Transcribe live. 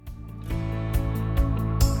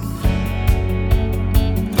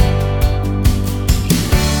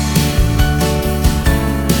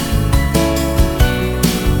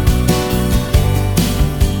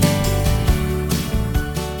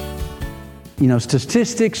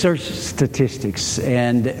Statistics are statistics,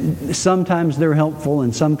 and sometimes they're helpful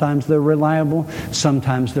and sometimes they're reliable,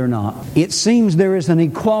 sometimes they're not. It seems there is an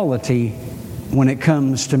equality when it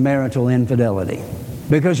comes to marital infidelity.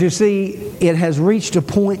 Because you see, it has reached a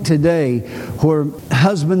point today where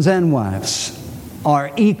husbands and wives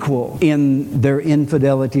are equal in their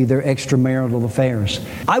infidelity, their extramarital affairs.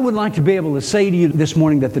 I would like to be able to say to you this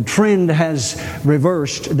morning that the trend has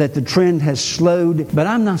reversed, that the trend has slowed, but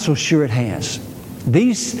I'm not so sure it has.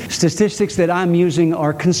 These statistics that I'm using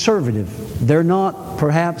are conservative. They're not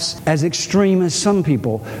perhaps as extreme as some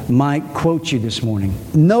people might quote you this morning.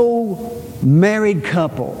 No married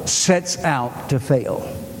couple sets out to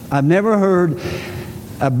fail. I've never heard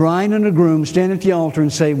a bride and a groom stand at the altar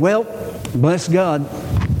and say, well, bless God,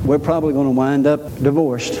 we're probably going to wind up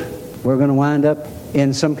divorced. We're going to wind up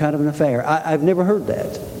in some kind of an affair. I've never heard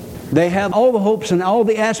that. They have all the hopes and all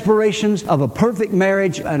the aspirations of a perfect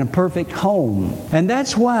marriage and a perfect home. And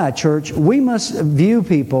that's why, church, we must view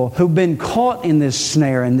people who've been caught in this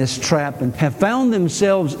snare and this trap and have found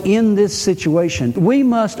themselves in this situation. We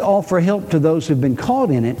must offer help to those who've been caught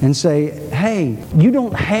in it and say, hey, you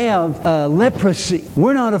don't have leprosy.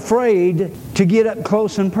 We're not afraid to get up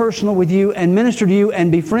close and personal with you and minister to you and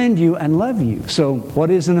befriend you and love you. So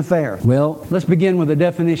what is an affair? Well, let's begin with a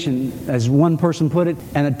definition. As one person put it,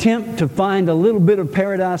 an attempt to find a little bit of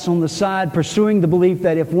paradise on the side, pursuing the belief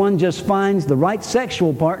that if one just finds the right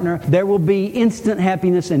sexual partner, there will be instant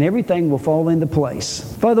happiness and everything will fall into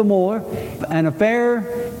place. Furthermore, an affair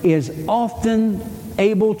is often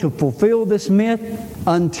able to fulfill this myth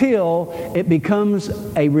until it becomes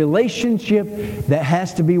a relationship that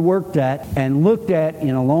has to be worked at and looked at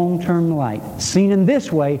in a long-term light. Seen in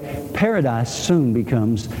this way, paradise soon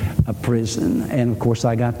becomes a prison. And of course,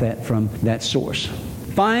 I got that from that source.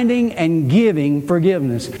 Finding and giving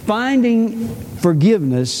forgiveness. Finding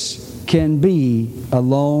forgiveness can be a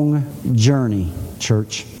long journey,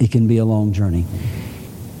 church. It can be a long journey.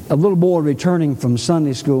 A little boy returning from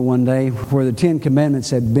Sunday school one day where the Ten Commandments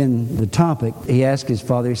had been the topic, he asked his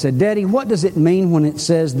father, he said, Daddy, what does it mean when it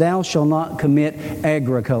says, thou shalt not commit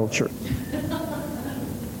agriculture?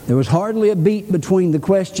 There was hardly a beat between the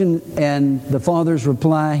question and the father's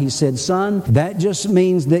reply. He said, son, that just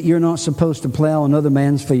means that you're not supposed to plow another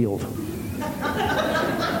man's field.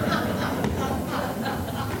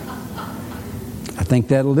 I think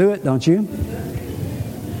that'll do it, don't you?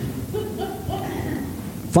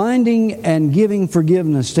 Finding and giving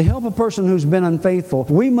forgiveness. To help a person who's been unfaithful,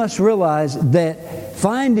 we must realize that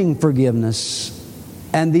finding forgiveness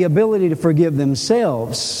and the ability to forgive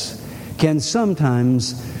themselves can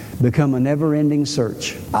sometimes become a never-ending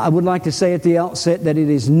search. I would like to say at the outset that it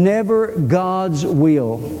is never God's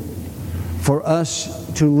will for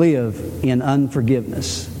us to live in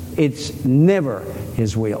unforgiveness. It's never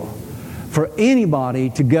His will for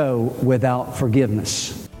anybody to go without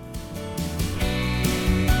forgiveness.